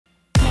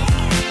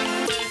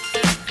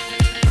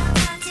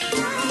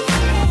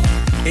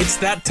It's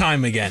that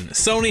time again.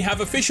 Sony have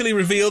officially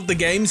revealed the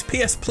games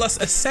PS Plus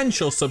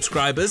Essential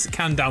subscribers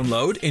can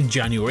download in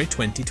January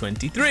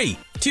 2023.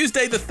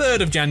 Tuesday the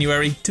 3rd of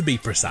January to be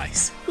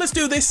precise. Let's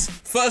do this.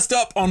 First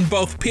up on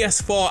both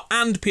PS4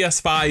 and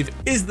PS5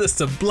 is the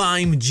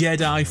sublime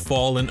Jedi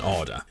Fallen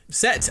Order.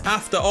 Set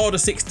after Order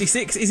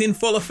 66 is in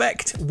full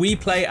effect, we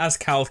play as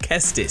Cal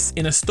Kestis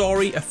in a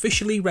story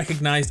officially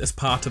recognised as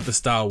part of the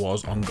Star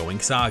Wars ongoing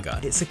saga.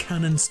 It's a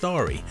canon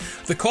story.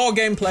 The core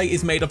gameplay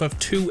is made up of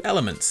two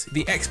elements,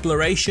 the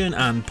exploration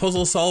and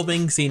puzzle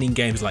solving seen in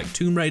games like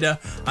Tomb Raider,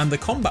 and the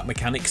combat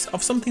mechanics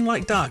of something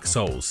like Dark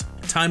Souls.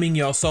 Timing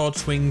your sword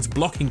swings,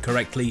 blocking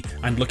correctly,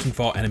 and looking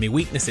for enemy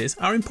weaknesses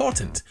are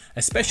important,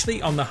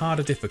 especially on the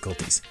harder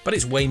difficulties, but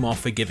it's way more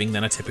forgiving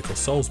than a typical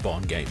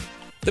Soulsborne game.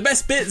 The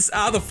best bits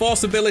are the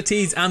force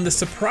abilities and the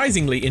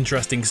surprisingly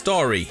interesting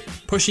story.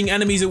 Pushing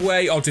enemies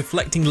away or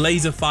deflecting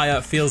laser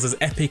fire feels as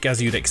epic as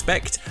you'd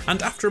expect,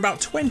 and after about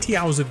 20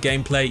 hours of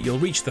gameplay you'll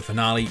reach the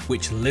finale,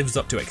 which lives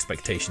up to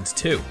expectations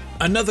too.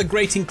 Another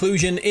great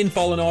inclusion in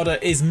Fallen Order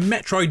is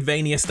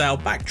Metroidvania style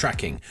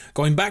backtracking,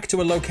 going back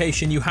to a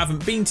location you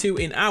haven't been to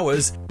in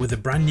hours with a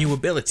brand new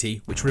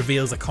ability which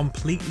reveals a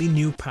completely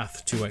new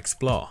path to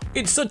explore.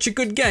 It's such a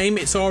good game,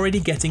 it's already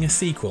getting a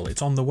sequel,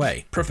 it's on the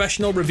way.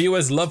 Professional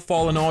reviewers love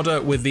Fallen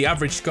Order with the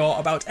average score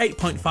about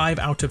 8.5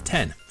 out of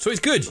 10. So it's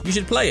good, you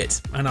should play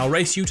it, and I'll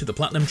race you to the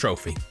Platinum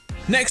Trophy.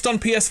 Next on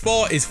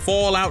PS4 is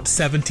Fallout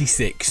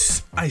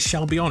 76. I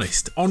shall be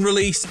honest, on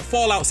release,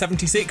 Fallout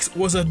 76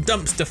 was a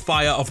dumpster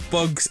fire of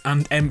bugs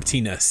and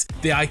emptiness.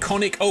 The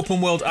iconic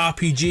open world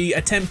RPG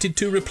attempted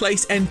to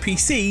replace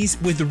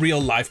NPCs with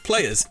real life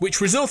players, which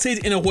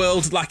resulted in a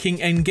world lacking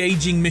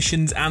engaging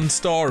missions and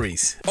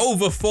stories.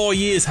 Over 4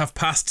 years have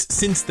passed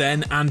since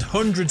then, and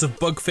hundreds of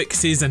bug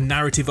fixes and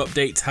narrative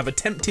updates have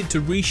attempted to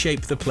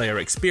reshape the player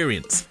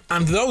experience.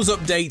 And those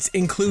updates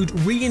include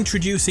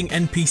reintroducing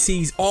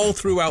NPCs all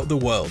throughout the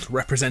world,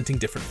 representing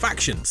different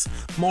factions,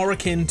 more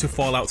akin to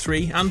Fallout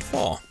 3 and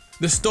 4.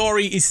 The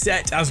story is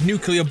set as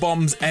nuclear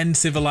bombs end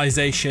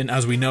civilization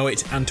as we know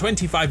it, and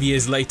 25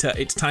 years later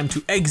it's time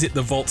to exit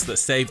the vaults that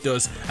saved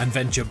us and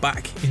venture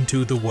back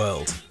into the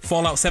world.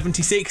 Fallout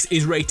 76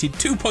 is rated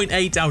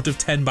 2.8 out of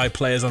 10 by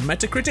players on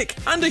Metacritic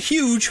and a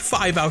huge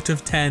 5 out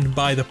of 10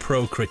 by the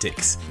pro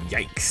critics.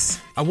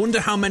 Yikes. I wonder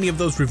how many of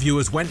those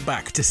reviewers went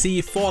back to see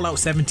if Fallout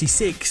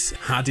 76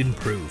 had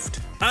improved.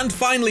 And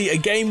finally, a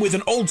game with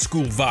an old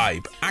school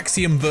vibe,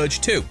 Axiom Verge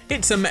 2.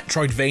 It's a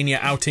Metroidvania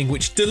outing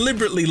which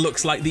deliberately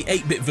looks like the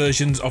 8-bit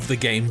versions of the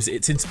games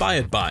it's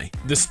inspired by.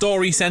 The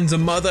story sends a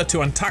mother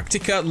to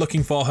Antarctica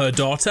looking for her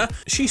daughter.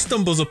 She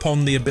stumbles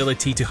upon the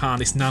ability to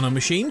harness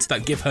nanomachines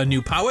that give her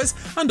new powers,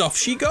 and off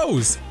she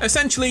goes.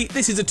 Essentially,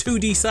 this is a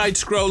 2D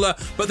side-scroller,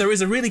 but there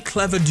is a really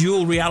clever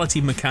dual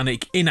reality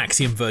mechanic in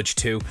Axiom Verge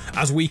 2,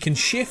 as we can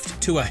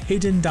shift to a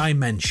hidden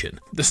dimension.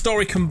 The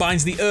story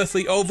combines the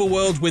earthly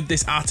overworld with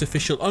this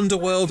artificial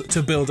underworld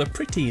to build a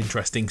pretty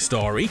interesting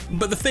story,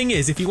 but the thing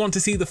is, if you want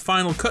to see the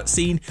final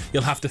cutscene,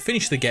 you'll have to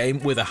finish the game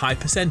with a high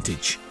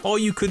percentage. Or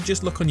you could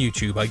just look on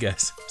YouTube, I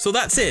guess. So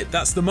that's it,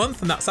 that's the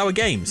month and that's our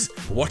games.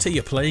 What are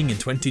you playing in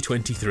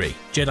 2023?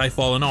 Jedi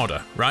Fallen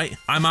Order, right?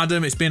 I'm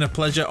Adam, it's been a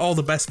pleasure, all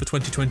the best for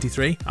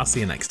 2023, I'll see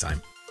you next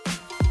time.